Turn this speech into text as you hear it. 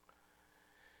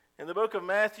In the book of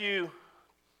Matthew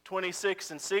 26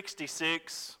 and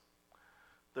 66,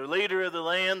 the leader of the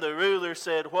land, the ruler,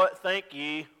 said, "What think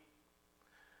ye?"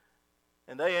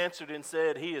 And they answered and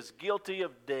said, "He is guilty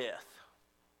of death."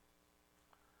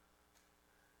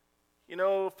 You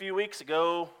know, a few weeks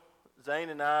ago,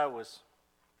 Zane and I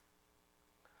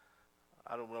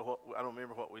I don't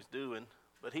remember what we was doing,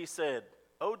 but he said,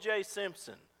 O.J.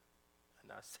 Simpson.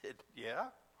 And I said, yeah.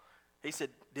 He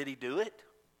said, did he do it?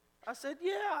 I said,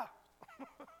 yeah.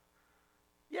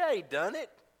 Yeah, he done it.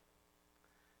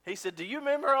 He said, do you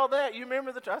remember all that? You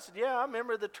remember the trial? I said, yeah, I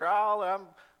remember the trial.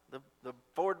 The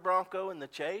Ford Bronco and the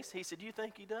chase. He said, you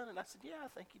think he done it? I said, yeah, I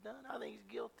think he done it. I think he's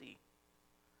guilty.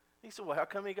 He said, well, how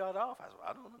come he got off? I said,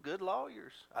 I don't know. Good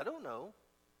lawyers. I don't know.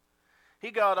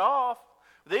 He got off.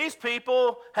 These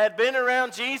people had been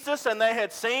around Jesus and they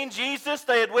had seen Jesus.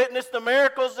 They had witnessed the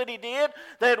miracles that he did.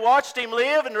 They had watched him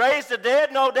live and raise the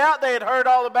dead. No doubt they had heard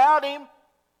all about him.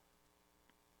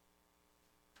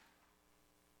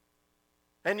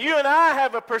 And you and I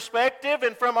have a perspective,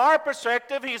 and from our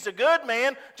perspective, he's a good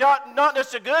man. Not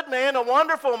just a good man, a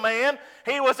wonderful man.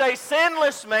 He was a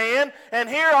sinless man, and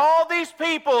here all these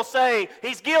people say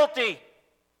he's guilty.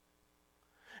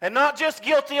 And not just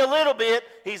guilty a little bit,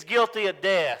 he's guilty of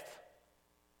death.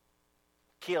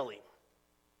 Kill him.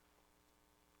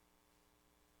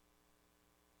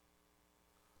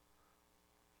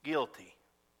 Guilty.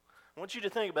 I want you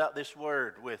to think about this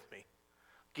word with me.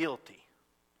 Guilty.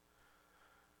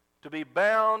 To be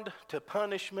bound to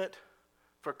punishment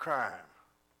for crime.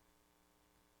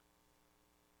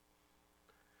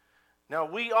 Now,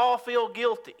 we all feel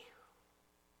guilty.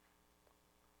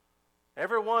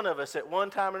 Every one of us at one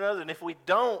time or another. And if we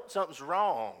don't, something's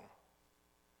wrong.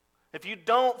 If you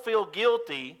don't feel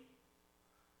guilty,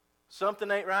 something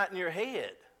ain't right in your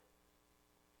head.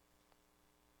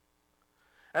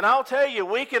 And I'll tell you,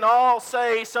 we can all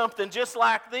say something just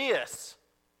like this.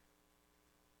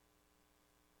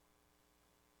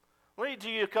 Let me read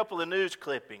you a couple of news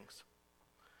clippings.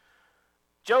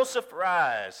 Joseph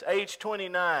Rise, age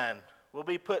 29, will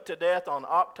be put to death on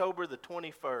October the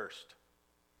 21st.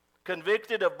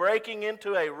 Convicted of breaking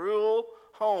into a rural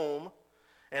home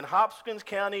in Hopkins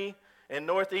County in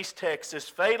northeast Texas,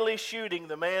 fatally shooting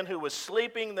the man who was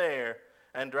sleeping there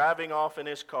and driving off in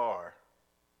his car.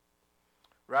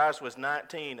 Rise was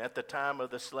 19 at the time of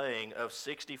the slaying of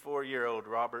 64-year-old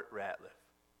Robert Ratliff.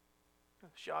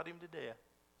 Shot him to death.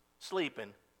 Sleeping.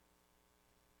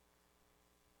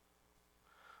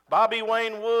 Bobby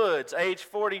Wayne Woods, age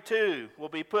 42, will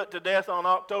be put to death on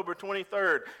October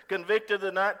 23rd, convicted of the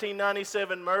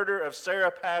 1997 murder of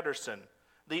Sarah Patterson,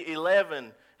 the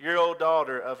 11-year-old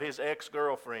daughter of his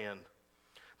ex-girlfriend.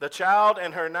 The child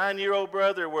and her 9-year-old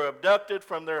brother were abducted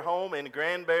from their home in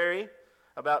Granbury,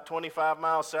 about 25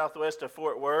 miles southwest of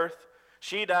Fort Worth.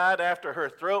 She died after her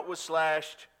throat was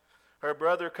slashed. Her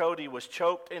brother Cody was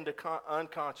choked into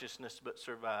unconsciousness but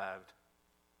survived.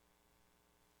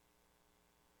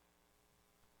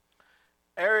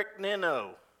 Eric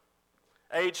Nino,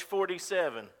 age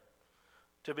 47,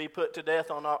 to be put to death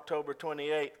on October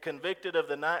 28th, convicted of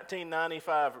the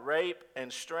 1995 rape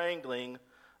and strangling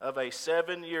of a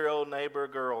 7-year-old neighbor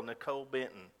girl, Nicole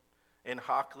Benton, in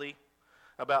Hockley,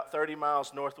 about 30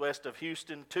 miles northwest of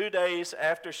Houston. 2 days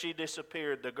after she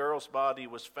disappeared, the girl's body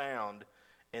was found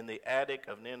in the attic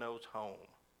of Nino's home.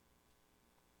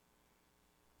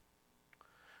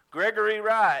 Gregory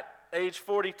Wright, age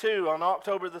 42, on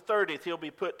October the 30th, he'll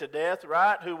be put to death.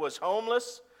 Wright, who was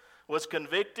homeless, was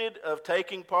convicted of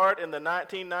taking part in the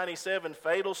 1997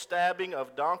 fatal stabbing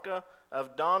of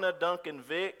Donna Duncan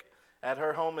Vick at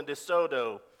her home in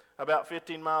DeSoto, about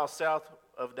 15 miles south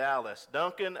of Dallas.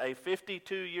 Duncan, a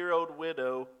 52-year-old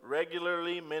widow,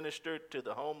 regularly ministered to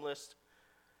the homeless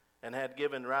and had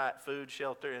given Wright food,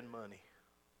 shelter, and money.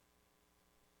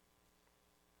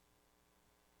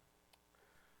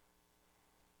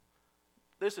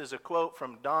 This is a quote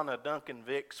from Donna Duncan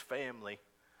Vick's family.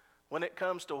 When it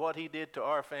comes to what he did to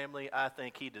our family, I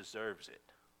think he deserves it.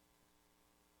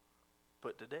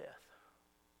 Put to death.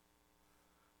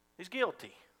 He's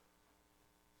guilty.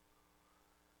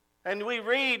 And we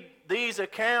read these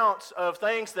accounts of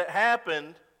things that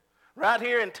happened right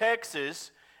here in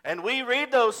Texas, and we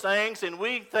read those things and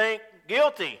we think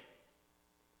guilty.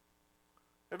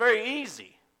 They're very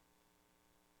easy.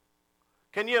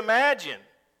 Can you imagine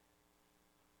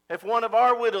if one of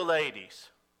our widow ladies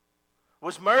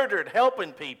was murdered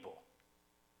helping people?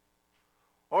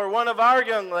 Or one of our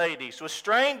young ladies was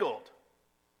strangled?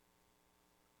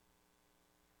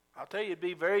 I'll tell you, it'd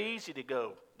be very easy to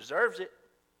go, deserves it.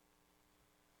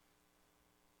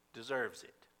 Deserves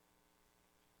it.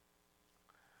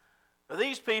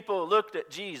 These people looked at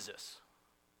Jesus,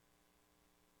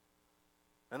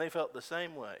 and they felt the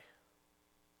same way.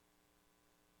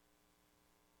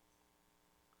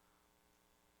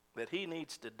 That he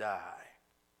needs to die.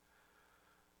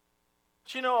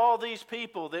 But you know, all these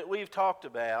people that we've talked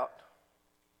about,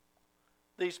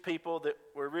 these people that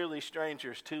were really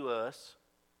strangers to us,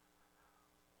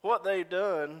 what they've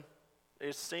done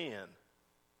is sin.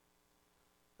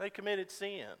 They committed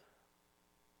sin.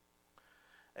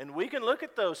 And we can look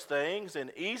at those things and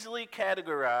easily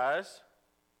categorize,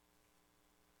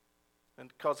 and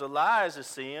because a lie is a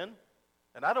sin,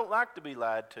 and I don't like to be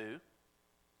lied to.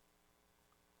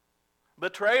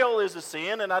 Betrayal is a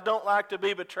sin, and I don't like to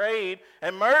be betrayed.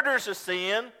 And murder's a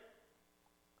sin.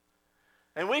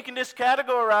 And we can just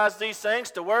categorize these things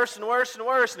to worse and worse and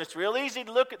worse. And it's real easy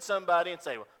to look at somebody and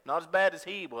say, well, not as bad as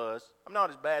he was. I'm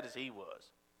not as bad as he was.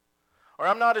 Or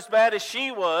I'm not as bad as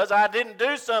she was. I didn't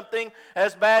do something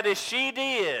as bad as she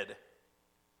did.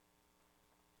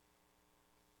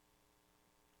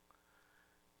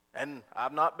 And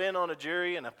I've not been on a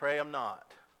jury, and I pray I'm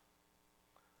not.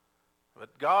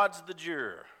 But God's the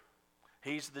juror.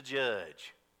 He's the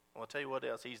judge. Well, I'll tell you what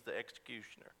else. He's the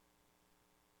executioner.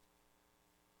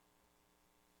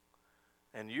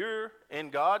 And you're in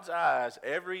God's eyes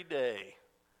every day.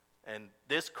 And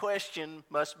this question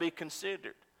must be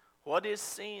considered. What is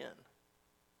sin?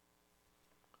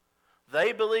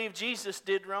 They believed Jesus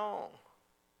did wrong.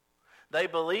 They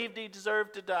believed he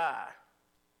deserved to die.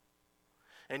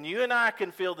 And you and I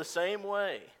can feel the same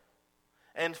way.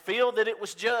 And feel that it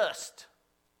was just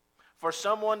for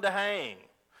someone to hang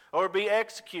or be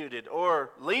executed or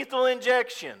lethal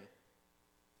injection.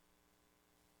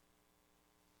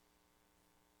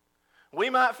 We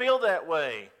might feel that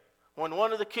way when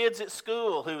one of the kids at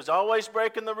school who's always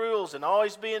breaking the rules and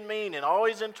always being mean and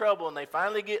always in trouble, and they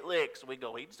finally get licked, we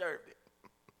go, he deserved it.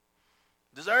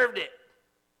 Deserved it.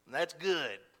 And that's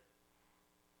good.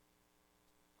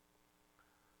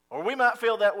 Or we might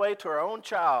feel that way to our own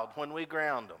child when we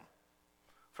ground them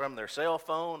from their cell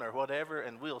phone or whatever,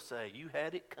 and we'll say, you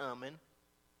had it coming.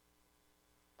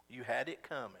 You had it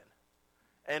coming.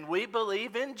 And we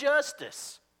believe in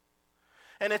justice.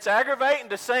 And it's aggravating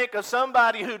to think of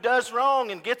somebody who does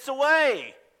wrong and gets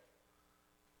away.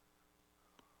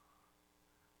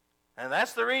 And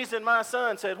that's the reason my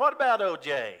son said, what about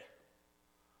O.J.?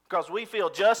 Because we feel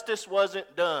justice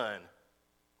wasn't done.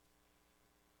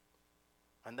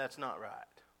 And that's not right.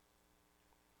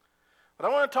 But I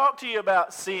want to talk to you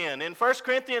about sin. In 1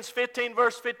 Corinthians 15,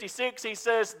 verse 56, he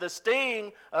says, the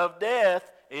sting of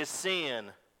death is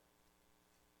sin.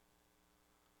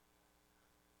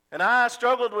 And I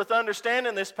struggled with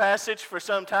understanding this passage for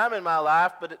some time in my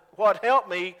life, but what helped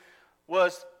me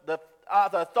was the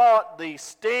thought, the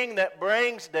sting that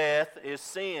brings death is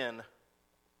sin.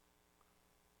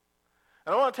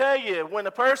 And I want to tell you, when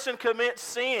a person commits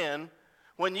sin,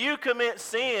 when you commit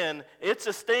sin, it's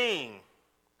a sting.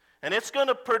 And it's going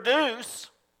to produce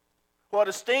what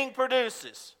a sting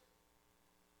produces.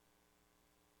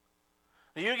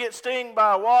 You get stung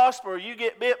by a wasp or you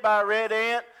get bit by a red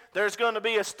ant, there's going to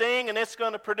be a sting, and it's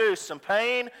going to produce some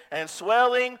pain and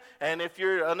swelling. And if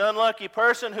you're an unlucky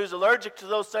person who's allergic to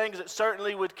those things, it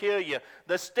certainly would kill you.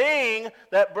 The sting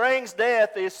that brings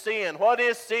death is sin. What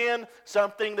is sin?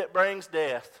 Something that brings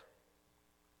death.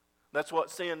 That's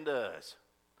what sin does.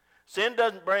 Sin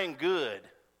doesn't bring good.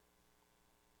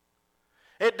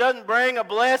 It doesn't bring a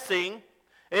blessing.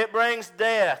 It brings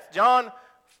death. 1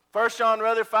 John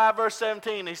 5, verse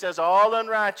 17, he says, all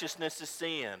unrighteousness is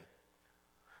sin.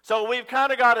 So we've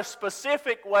kind of got a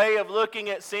specific way of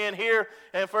looking at sin here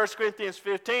in 1 Corinthians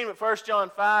 15, but 1 John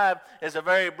 5 is a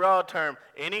very broad term.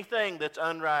 Anything that's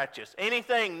unrighteous,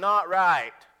 anything not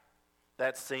right,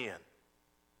 that's sin.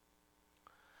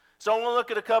 So we'll look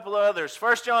at a couple of others.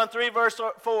 1 John 3, verse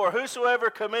 4,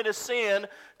 whosoever committeth sin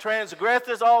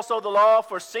transgresseth also the law,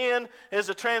 for sin is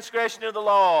a transgression of the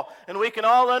law. And we can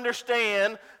all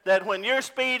understand that when you're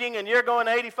speeding and you're going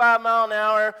 85 miles an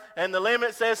hour and the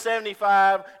limit says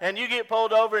 75 and you get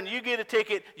pulled over and you get a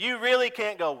ticket, you really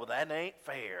can't go, well, that ain't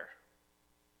fair.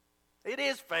 It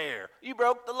is fair. You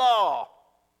broke the law.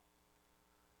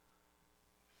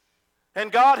 And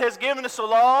God has given us a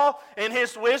law in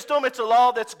His wisdom. It's a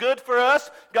law that's good for us.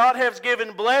 God has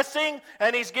given blessing,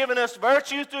 and He's given us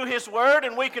virtue through His Word,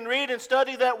 and we can read and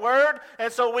study that Word. And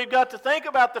so we've got to think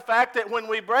about the fact that when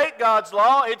we break God's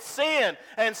law, it's sin.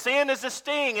 And sin is a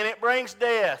sting, and it brings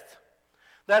death.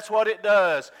 That's what it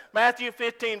does. Matthew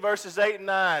 15, verses 8 and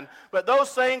 9. But those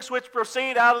things which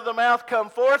proceed out of the mouth come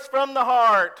forth from the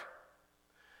heart,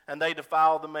 and they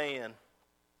defile the man.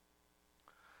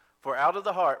 For out of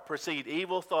the heart proceed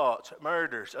evil thoughts,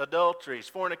 murders, adulteries,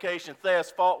 fornication,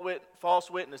 thefts,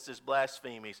 false witnesses,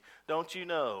 blasphemies. Don't you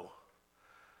know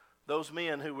those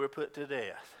men who were put to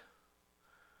death,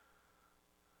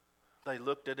 they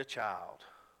looked at a child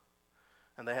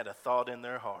and they had a thought in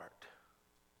their heart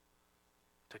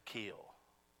to kill.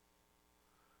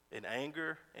 In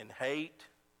anger and hate,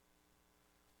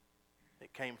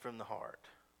 it came from the heart.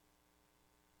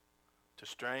 To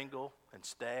strangle and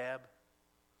stab,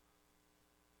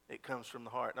 it comes from the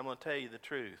heart. And I'm going to tell you the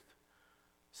truth.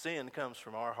 Sin comes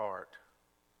from our heart.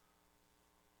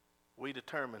 We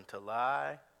determine to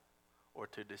lie or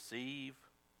to deceive,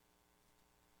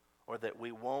 or that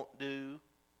we won't do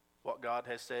what God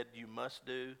has said you must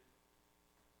do.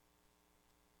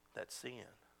 That's sin.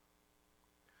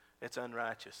 It's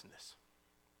unrighteousness.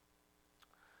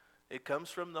 It comes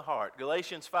from the heart.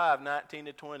 Galatians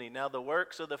 5:19-20. Now the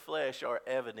works of the flesh are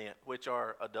evident, which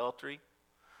are adultery,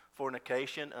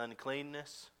 fornication,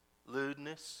 uncleanness,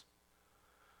 lewdness,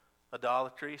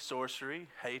 idolatry, sorcery,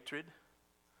 hatred,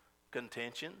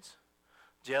 contentions,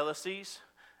 jealousies,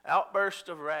 outbursts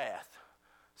of wrath,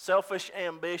 selfish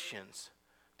ambitions,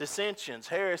 dissensions,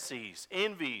 heresies,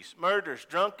 envies, murders,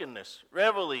 drunkenness,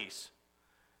 revelries,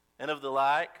 and of the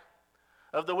like,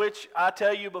 of the which I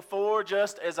tell you before,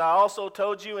 just as I also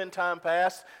told you in time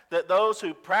past, that those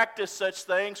who practice such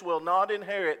things will not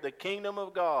inherit the kingdom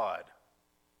of God.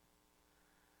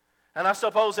 And I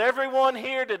suppose everyone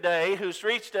here today who's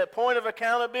reached that point of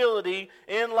accountability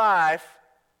in life,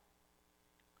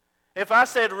 if I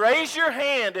said, raise your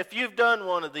hand if you've done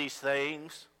one of these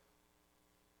things,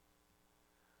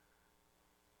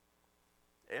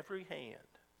 every hand.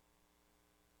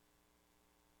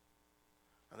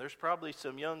 Now, there's probably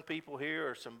some young people here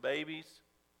or some babies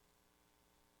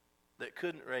that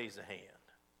couldn't raise a hand.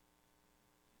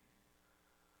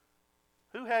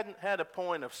 Who hadn't had a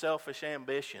point of selfish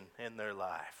ambition in their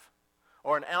life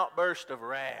or an outburst of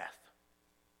wrath?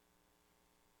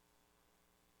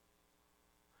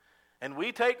 And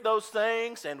we take those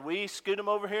things and we scoot them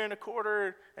over here in the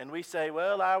corner and we say,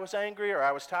 well, I was angry or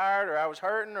I was tired or I was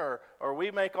hurting or we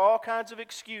make all kinds of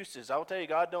excuses. I'll tell you,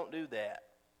 God don't do that.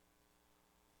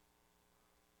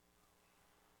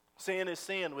 Sin is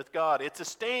sin with God. It's a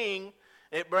sting.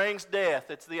 It brings death.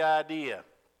 It's the idea.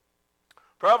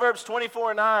 Proverbs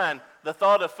 24:9, the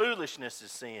thought of foolishness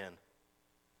is sin.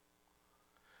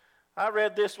 I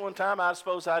read this one time. I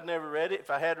suppose I'd never read it.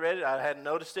 If I had read it, I hadn't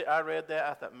noticed it. I read that.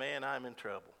 I thought, man, I'm in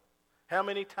trouble. How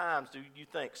many times do you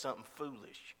think something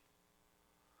foolish?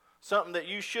 Something that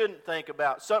you shouldn't think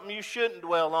about. Something you shouldn't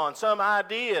dwell on. Some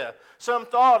idea. Some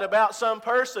thought about some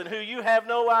person who you have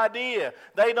no idea.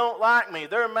 They don't like me.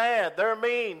 They're mad. They're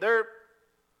mean.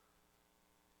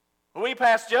 We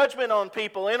pass judgment on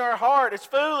people in our heart. It's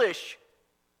foolish.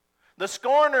 The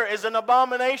scorner is an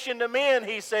abomination to men,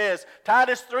 he says.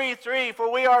 Titus 3:3,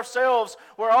 for we ourselves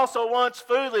were also once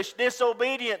foolish,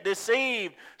 disobedient,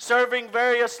 deceived, serving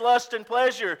various lust and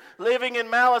pleasure, living in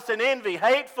malice and envy,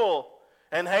 hateful,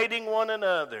 and hating one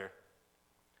another.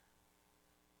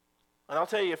 And I'll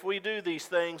tell you, if we do these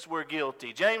things, we're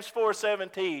guilty. James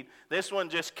 4:17, this one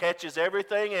just catches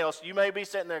everything else. You may be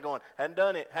sitting there going, hadn't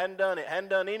done it, hadn't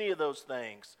done any of those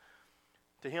things.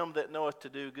 To him that knoweth to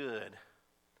do good,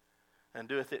 and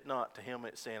doeth it not, to him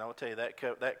it's sin. I'll tell you,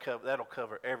 that'll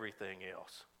cover everything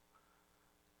else.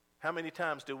 How many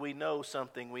times do we know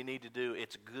something we need to do,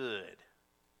 it's good,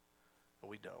 and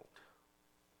we don't?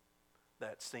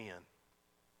 That's sin.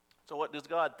 So what does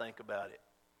God think about it?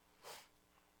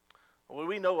 Well,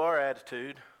 we know our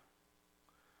attitude.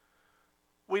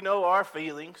 We know our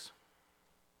feelings.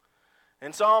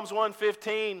 In Psalms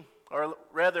 115, or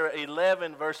rather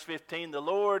 11, verse 15, the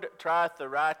Lord trieth the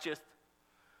righteous,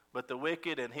 but the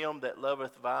wicked and him that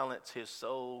loveth violence his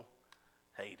soul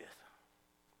hateth.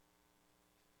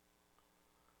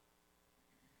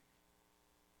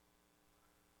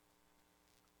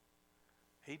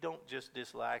 He don't just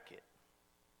dislike it.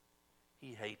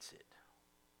 He hates it.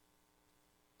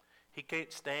 He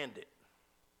can't stand it.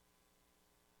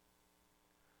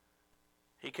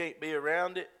 He can't be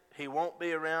around it. He won't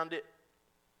be around it.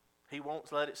 He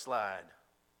won't let it slide.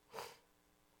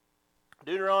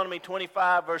 Deuteronomy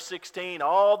 25, verse 16,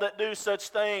 all that do such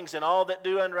things and all that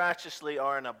do unrighteously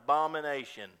are an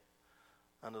abomination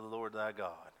unto the Lord thy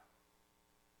God.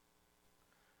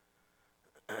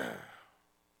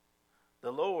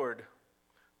 The Lord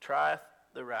trieth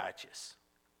the righteous.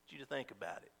 I want you to think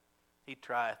about it. He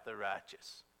trieth the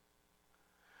righteous.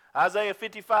 Isaiah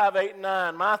 55, 8 and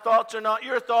 9. My thoughts are not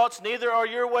your thoughts, neither are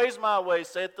your ways my ways,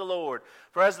 saith the Lord.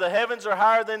 For as the heavens are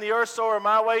higher than the earth, so are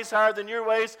my ways higher than your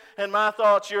ways, and my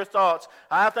thoughts your thoughts.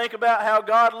 I think about how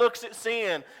God looks at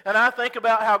sin, and I think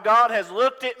about how God has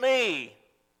looked at me.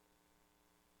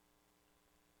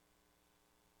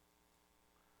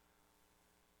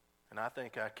 And I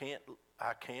think I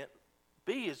can't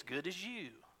be as good as you.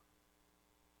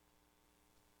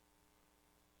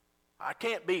 I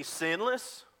can't be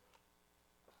sinless.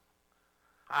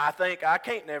 I think I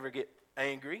can't never get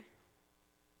angry.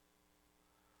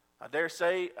 I dare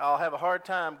say I'll have a hard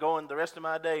time going the rest of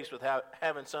my days without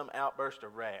having some outburst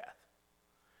of wrath.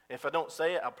 If I don't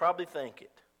say it, I'll probably think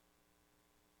it.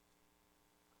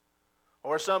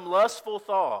 Or some lustful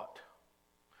thought.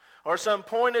 Or some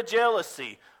point of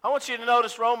jealousy. I want you to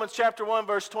notice Romans chapter 1,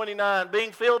 verse 29.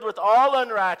 Being filled with all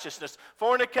unrighteousness,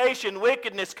 fornication,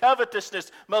 wickedness,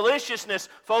 covetousness, maliciousness,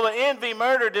 full of envy,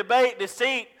 murder, debate,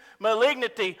 deceit,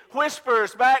 malignity,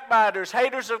 whisperers, backbiters,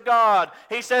 haters of God.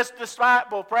 He says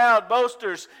despiteful, proud,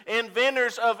 boasters,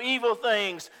 inventors of evil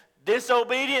things,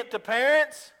 disobedient to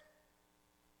parents.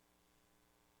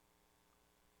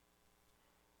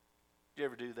 Did you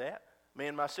ever do that? Me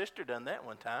and my sister done that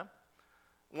one time.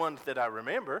 One that I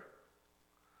remember.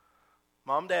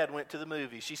 Mom and Dad went to the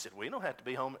movies. She said, we don't have to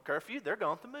be home at curfew. They're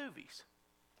gone to the movies.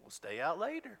 We'll stay out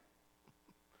later.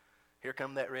 Here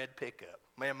come that red pickup.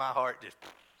 Man, my heart just,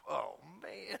 oh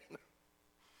man.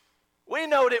 We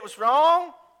knowed it was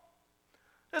wrong.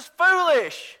 It's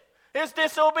foolish. It's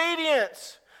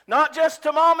disobedience. Not just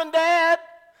to Mom and Dad.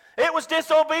 It was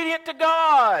disobedient to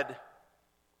God.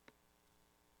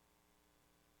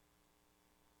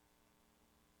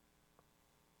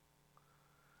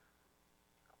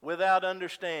 Without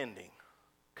understanding,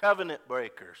 covenant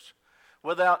breakers,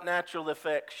 without natural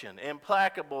affection,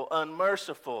 implacable,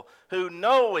 unmerciful, who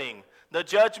knowing the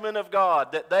judgment of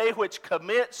God, that they which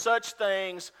commit such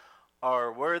things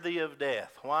are worthy of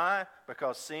death. Why?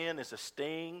 Because sin is a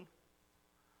sting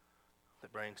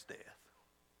that brings death.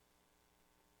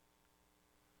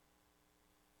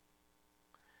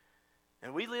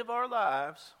 And we live our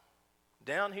lives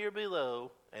down here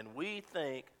below, and we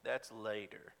think that's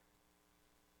later.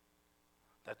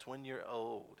 That's when you're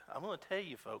old. I'm going to tell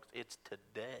you, folks, it's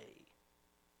today.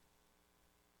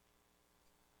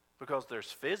 Because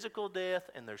there's physical death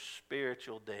and there's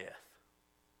spiritual death.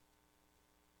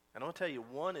 And I'm going to tell you,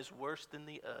 one is worse than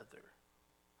the other.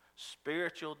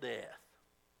 Spiritual death,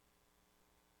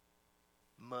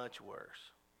 much worse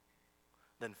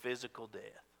than physical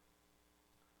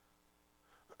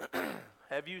death.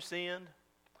 Have you sinned?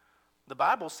 The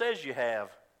Bible says you have.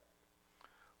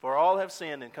 For all have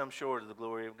sinned and come short of the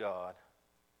glory of God.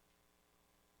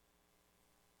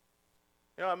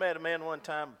 You know, I met a man one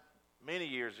time many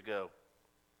years ago.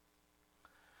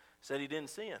 Said he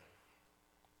didn't sin.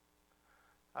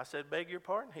 I said, beg your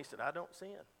pardon? He said, I don't sin.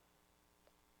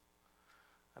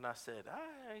 And I said,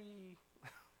 I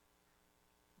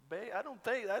don't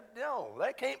think that, no,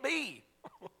 that can't be.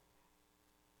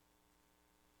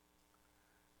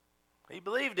 He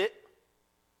believed it.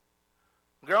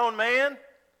 Grown man.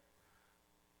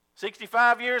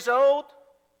 65 years old?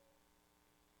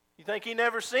 You think he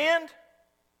never sinned?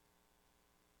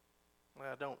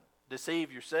 Well, don't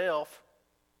deceive yourself.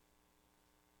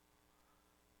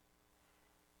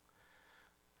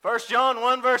 1 John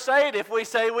 1 verse 8, if we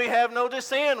say we have no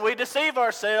sin, we deceive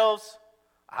ourselves.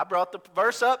 I brought the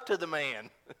verse up to the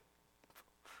man.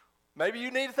 Maybe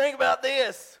you need to think about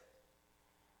this.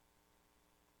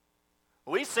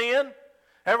 We sin.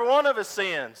 Every one of us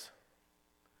sins.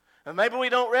 And maybe we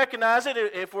don't recognize it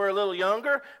if we're a little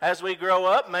younger. As we grow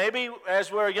up, maybe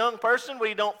as we're a young person,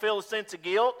 we don't feel a sense of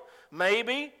guilt.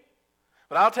 Maybe.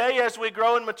 But I'll tell you, as we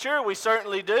grow and mature, we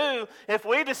certainly do. If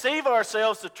we deceive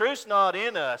ourselves, the truth's not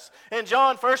in us. In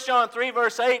 1 John 3,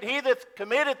 verse 8, he that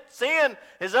committeth sin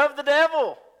is of the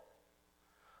devil.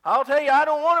 I'll tell you, I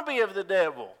don't want to be of the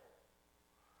devil.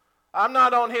 I'm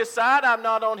not on his side. I'm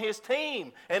not on his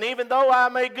team. And even though I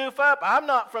may goof up, I'm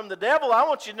not from the devil. I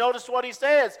want you to notice what he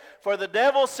says. For the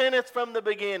devil sinneth from the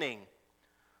beginning.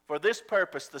 For this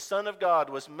purpose the Son of God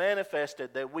was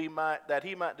manifested that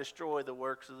he might destroy the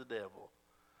works of the devil.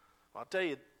 I'll tell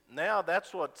you, now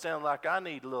that's what sounds like I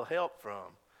need a little help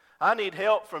from. I need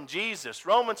help from Jesus.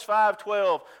 Romans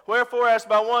 5:12. Wherefore as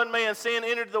by one man sin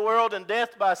entered the world, and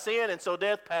death by sin, and so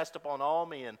death passed upon all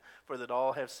men, for that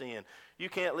all have sinned. You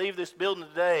can't leave this building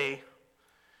today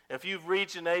if you've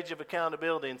reached an age of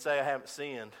accountability and say, I haven't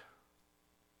sinned.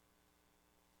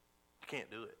 You can't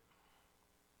do it.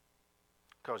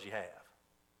 Because you have.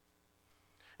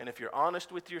 And if you're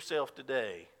honest with yourself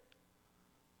today,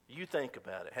 you think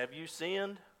about it. Have you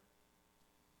sinned?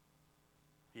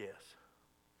 Yes.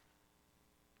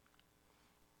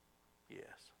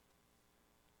 Yes.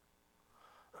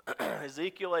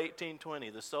 Ezekiel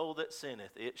 18:20, the soul that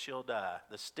sinneth, it shall die.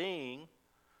 The sting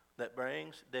that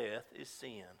brings death is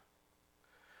sin.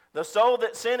 The soul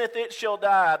that sinneth, it shall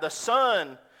die. The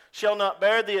son shall not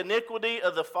bear the iniquity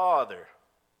of the father,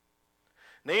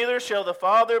 neither shall the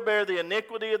father bear the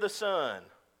iniquity of the son.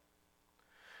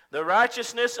 The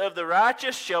righteousness of the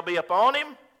righteous shall be upon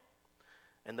him,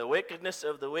 and the wickedness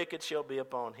of the wicked shall be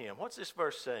upon him. What's this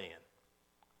verse saying?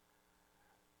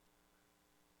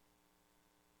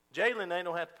 Jalen, they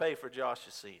don't have to pay for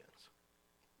Josh's sins.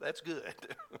 That's good.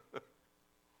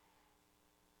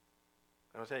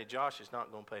 I'll tell you, Josh is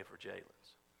not going to pay for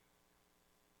Jalen's.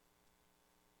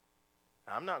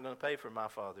 I'm not going to pay for my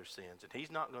father's sins, and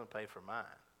he's not going to pay for mine.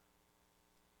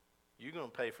 You're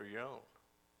going to pay for your own.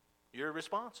 You're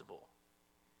responsible.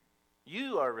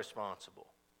 You are responsible.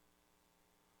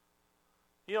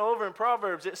 You know, over in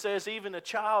Proverbs it says even a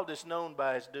child is known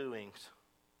by his doings.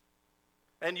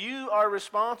 And you are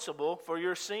responsible for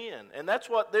your sin. And that's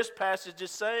what this passage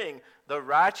is saying. The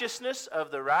righteousness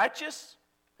of the righteous,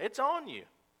 it's on you.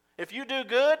 If you do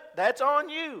good, that's on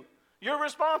you. You're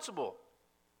responsible.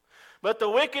 But the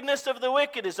wickedness of the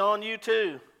wicked is on you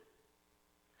too.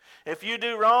 If you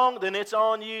do wrong, then it's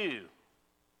on you.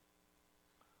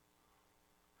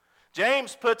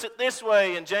 James puts it this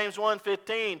way in James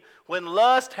 1:15, when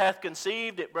lust hath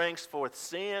conceived, it brings forth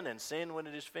sin, and sin, when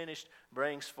it is finished,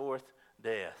 brings forth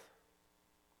death.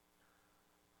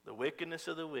 The wickedness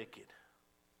of the wicked,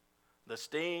 the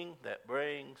sting that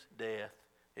brings death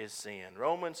is sin.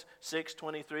 Romans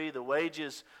 6:23, the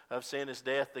wages of sin is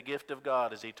death, the gift of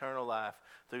God is eternal life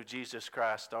through Jesus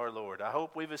Christ our Lord. I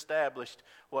hope we've established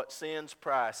what sin's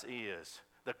price is.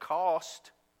 The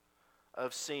cost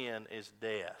of sin is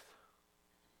death.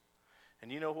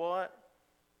 And you know what?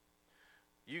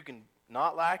 You can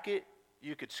not like it.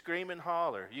 You could scream and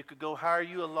holler. You could go hire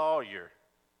you a lawyer.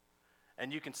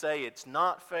 And you can say it's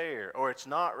not fair or it's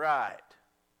not right.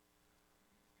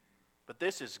 But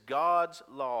this is God's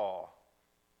law.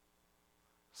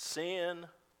 Sin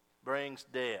brings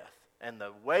death. And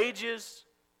the wages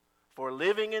for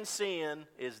living in sin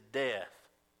is death.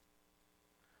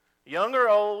 Young or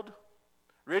old,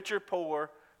 rich or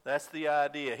poor, that's the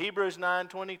idea. Hebrews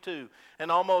 9:22,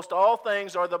 and almost all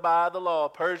things are by the law,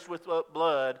 purged with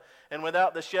blood, and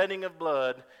without the shedding of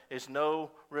blood is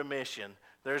no remission.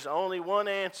 There's only one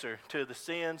answer to the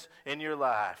sins in your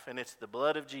life, and it's the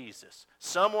blood of Jesus.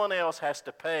 Someone else has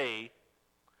to pay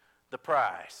the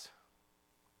price,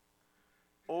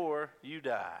 or you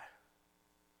die.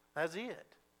 That's it.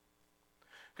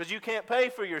 Because you can't pay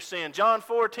for your sin. John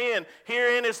 4:10,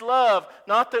 herein is love,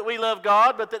 not that we love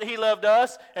God, but that he loved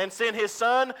us and sent his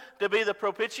Son to be the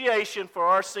propitiation for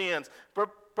our sins.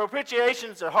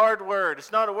 Propitiation is a hard word.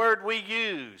 It's not a word we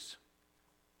use.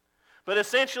 But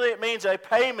essentially it means a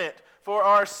payment for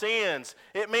our sins.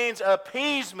 It means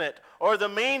appeasement, or the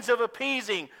means of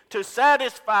appeasing, to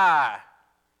satisfy.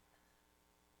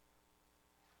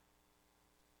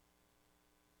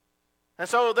 And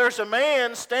so there's a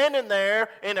man standing there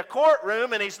in a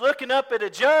courtroom, and he's looking up at a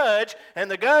judge,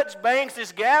 and the judge bangs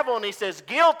his gavel and he says,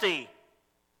 guilty.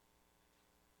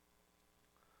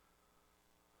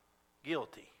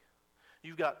 Guilty.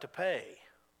 You've got to pay.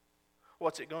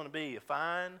 What's it going to be? A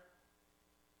fine?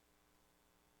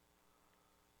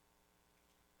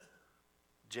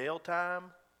 Jail time?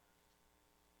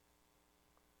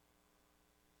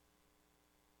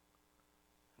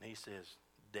 And he says,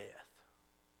 death.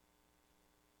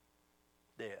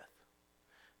 Death.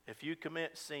 If you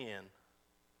commit sin,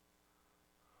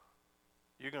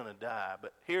 you're going to die.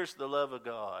 But here's the love of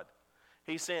God.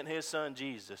 He sent his Son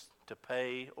Jesus to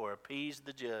pay or appease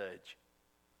the judge,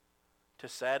 to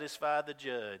satisfy the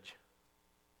judge.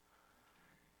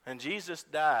 And Jesus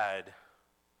died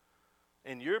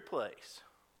in your place.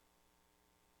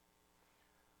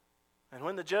 And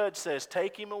when the judge says,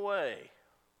 take him away,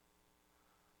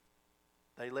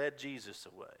 they led Jesus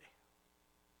away.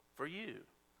 For you.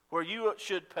 Where you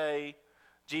should pay,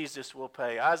 Jesus will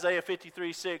pay. Isaiah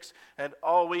 53:6, and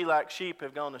all we like sheep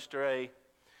have gone astray.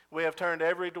 We have turned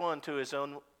every one to his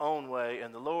own way,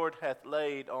 and the Lord hath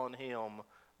laid on him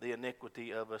the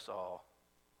iniquity of us all.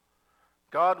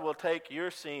 God will take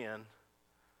your sin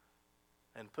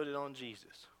and put it on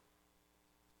Jesus.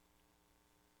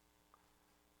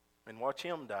 And watch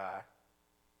him die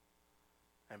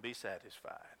and be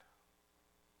satisfied.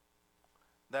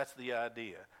 That's the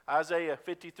idea. Isaiah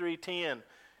 53:10,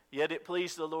 yet it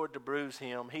pleased the Lord to bruise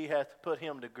him. He hath put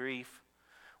him to grief.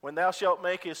 When thou shalt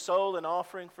make his soul an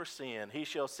offering for sin, he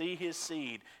shall see his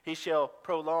seed, he shall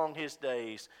prolong his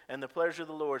days, and the pleasure of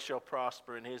the Lord shall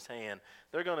prosper in his hand.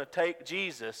 They're going to take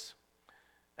Jesus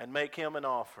and make him an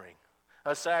offering,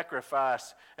 a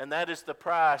sacrifice, and that is the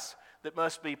price that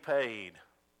must be paid.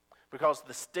 Because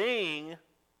the sting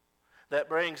that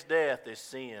brings death is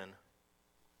sin.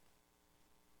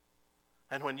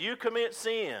 And when you commit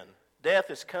sin, death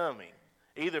is coming,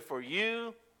 either for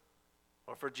you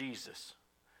or for Jesus.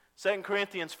 2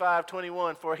 Corinthians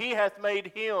 5:21, for he hath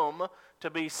made him to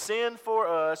be sin for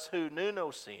us who knew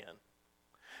no sin,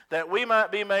 that we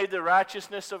might be made the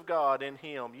righteousness of God in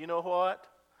him. You know what?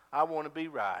 I want to be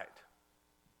right.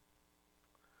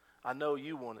 I know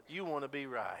you want to be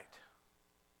right.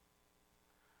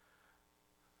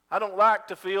 I don't like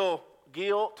to feel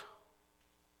guilt.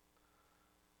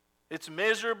 It's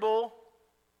miserable.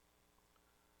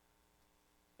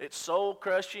 It's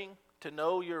soul-crushing to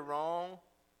know you're wrong.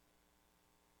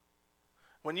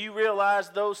 When you realize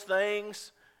those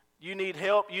things, you need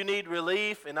help, you need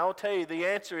relief, and I'll tell you, the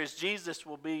answer is Jesus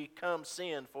will become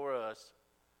sin for us.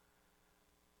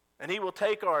 And he will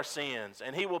take our sins,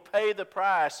 and he will pay the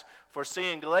price for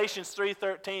sin. Galatians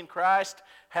 3:13, Christ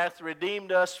hath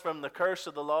redeemed us from the curse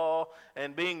of the law,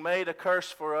 and being made a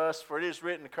curse for us, for it is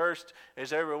written, cursed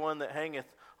is everyone that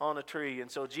hangeth on a tree.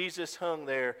 And so Jesus hung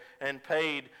there and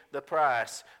paid the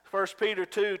price. 1 Peter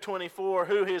 2:24,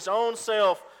 who his own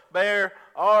self bare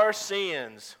our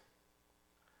sins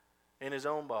in his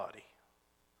own body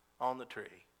on the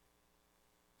tree.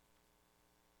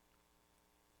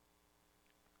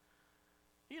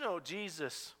 You know,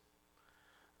 Jesus,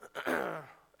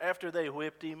 after they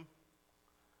whipped him,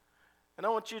 and I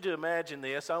want you to imagine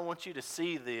this, I want you to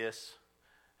see this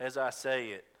as I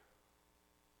say it.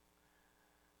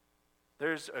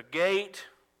 There's a gate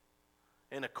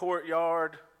in a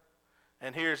courtyard,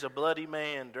 and here's a bloody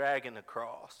man dragging a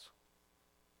cross.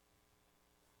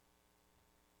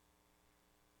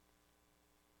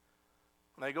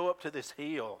 And they go up to this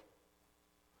hill,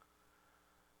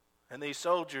 and these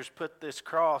soldiers put this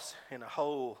cross in a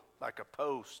hole like a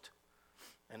post,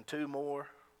 and two more.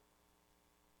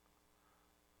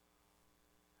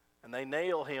 And they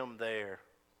nail him there.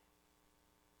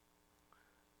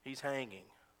 He's hanging,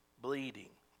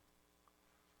 bleeding,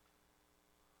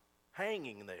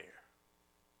 hanging there.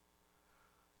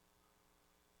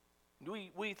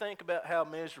 We think about how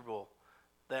miserable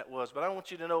that was, but I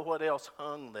want you to know what else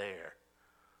hung there.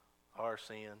 Our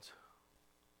sins.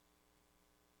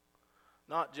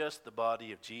 Not just the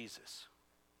body of Jesus.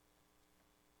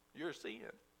 Your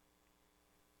sin.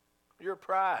 Your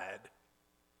pride.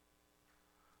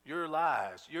 Your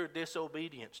lies. Your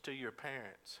disobedience to your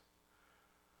parents.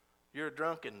 Your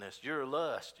drunkenness. Your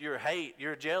lust. Your hate.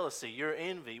 Your jealousy. Your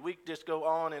envy. We just go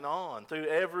on and on through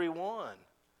every one.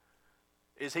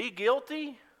 Is he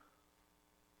guilty?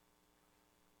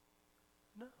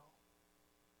 No.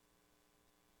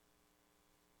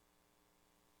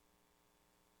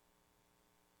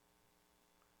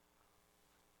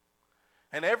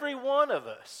 And every one of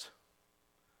us,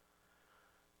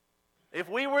 if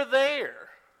we were there,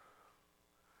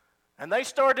 and they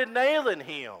started nailing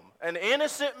him, an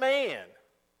innocent man,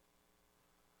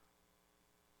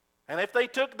 and if they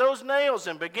took those nails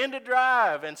and began to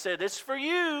drive and said, it's for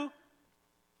you,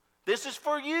 this is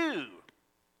for you,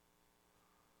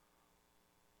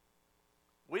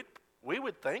 we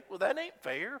would think, well, that ain't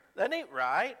fair, that ain't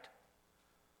right.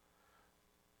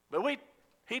 But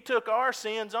he took our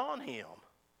sins on him.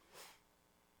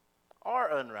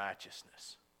 Our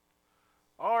unrighteousness.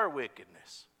 Our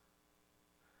wickedness.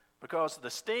 Because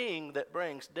the sting that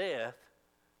brings death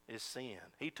is sin.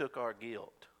 He took our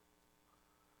guilt.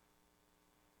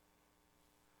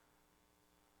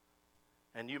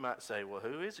 And you might say, well,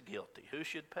 who is guilty? Who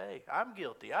should pay? I'm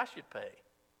guilty. I should pay.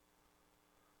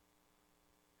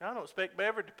 I don't expect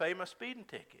Beverly to pay my speeding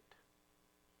ticket.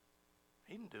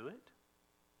 He can do it.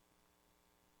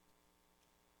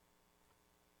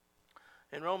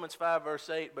 In Romans 5, verse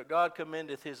 8, but God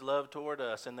commendeth his love toward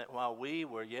us, in that while we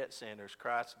were yet sinners,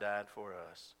 Christ died for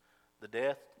us. The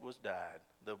death was died.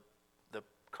 The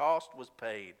cost was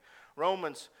paid.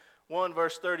 Romans 1,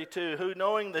 verse 32, who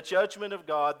knowing the judgment of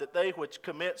God, that they which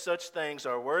commit such things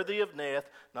are worthy of death,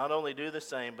 not only do the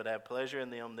same, but have pleasure in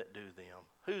them that do them.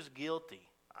 Who's guilty?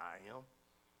 I am.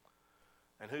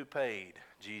 And who paid?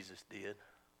 Jesus did.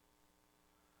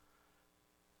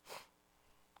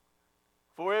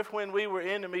 For if when we were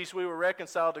enemies we were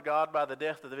reconciled to God by the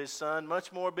death of his Son,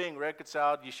 much more being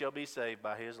reconciled ye shall be saved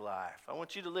by his life. I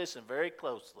want you to listen very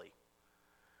closely.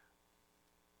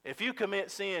 If you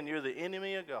commit sin, you're the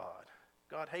enemy of God.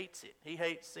 God hates it. He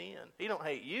hates sin. He don't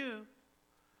hate you.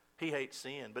 He hates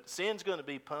sin. But sin's going to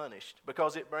be punished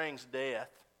because it brings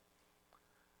death.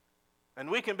 And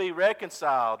we can be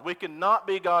reconciled. We can not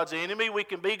be God's enemy. We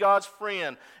can be God's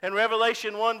friend. In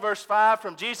Revelation 1 verse 5,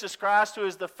 from Jesus Christ, who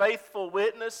is the faithful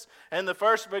witness and the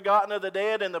first begotten of the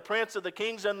dead and the prince of the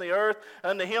kings on the earth,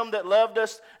 unto him that loved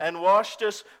us and washed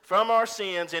us from our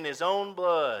sins in his own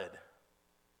blood.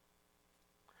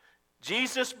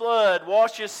 Jesus' blood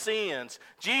washes sins.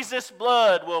 Jesus'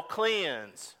 blood will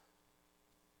cleanse.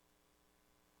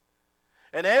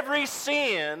 And every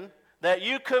sin that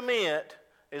you commit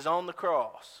is on the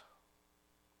cross.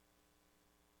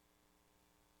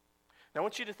 Now I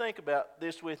want you to think about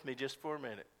this with me just for a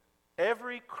minute.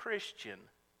 Every Christian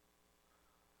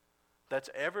that's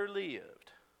ever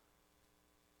lived,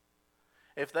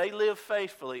 if they live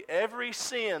faithfully, every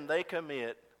sin they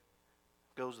commit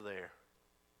goes there.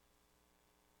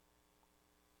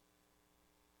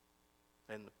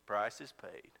 And the price is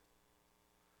paid.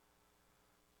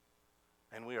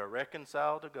 And we are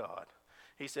reconciled to God.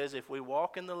 He says if we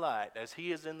walk in the light as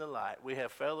he is in the light, we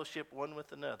have fellowship one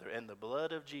with another, and the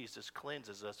blood of Jesus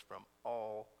cleanses us from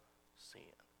all sin.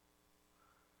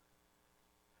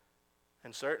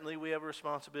 And certainly we have a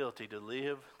responsibility to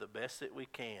live the best that we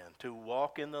can, to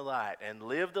walk in the light and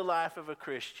live the life of a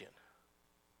Christian.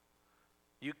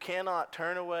 You cannot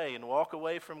turn away and walk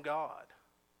away from God.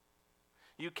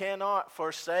 You cannot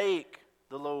forsake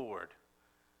the Lord.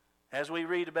 As we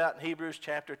read about in Hebrews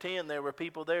chapter 10, there were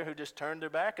people there who just turned their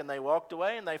back and they walked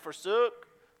away and they forsook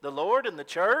the Lord and the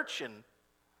church. And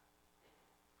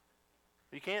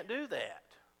you can't do that.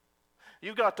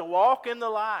 You've got to walk in the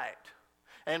light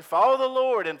and follow the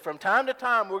Lord. And from time to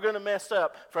time we're going to mess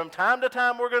up. From time to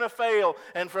time we're going to fail.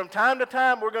 And from time to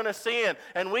time we're going to sin.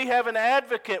 And we have an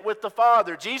advocate with the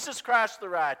Father, Jesus Christ the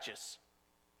righteous.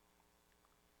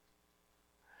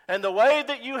 And the way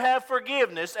that you have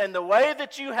forgiveness and the way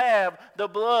that you have the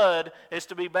blood is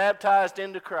to be baptized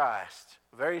into Christ.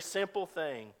 A very simple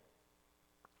thing.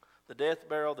 The death,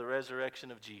 burial, the resurrection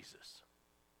of Jesus.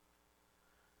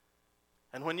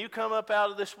 And when you come up out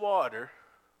of this water,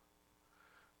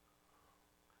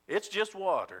 it's just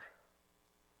water.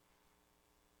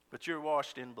 But you're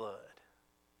washed in blood.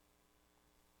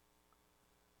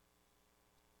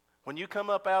 When you come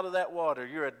up out of that water,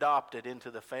 you're adopted into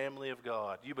the family of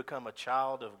God. You become a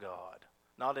child of God,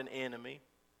 not an enemy,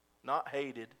 not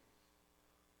hated,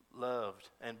 loved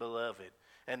and beloved.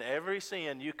 And every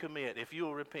sin you commit, if you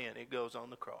will repent, it goes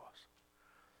on the cross.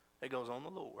 It goes on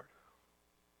the Lord.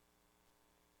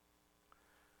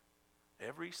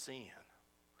 Every sin,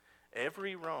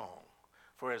 every wrong,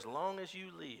 for as long as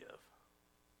you live,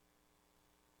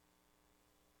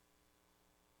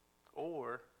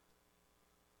 or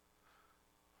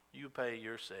you pay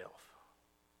yourself.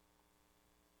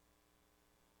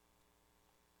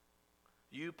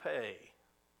 You pay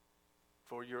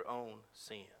for your own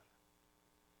sin.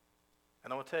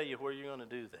 And I'm going to tell you where you're going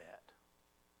to do that.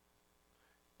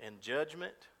 In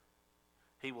judgment,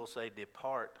 he will say,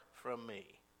 "Depart from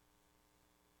me."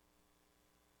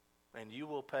 And you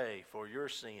will pay for your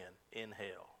sin in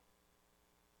hell.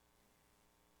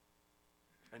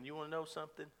 And you want to know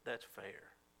something? That's fair.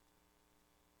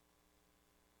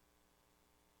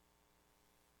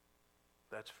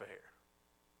 That's fair.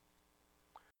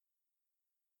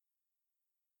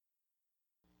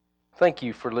 Thank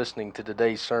you for listening to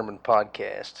today's sermon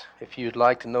podcast. If you'd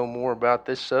like to know more about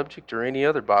this subject or any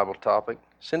other Bible topic,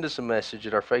 send us a message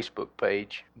at our Facebook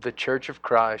page, The Church of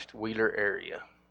Christ, Wheeler Area.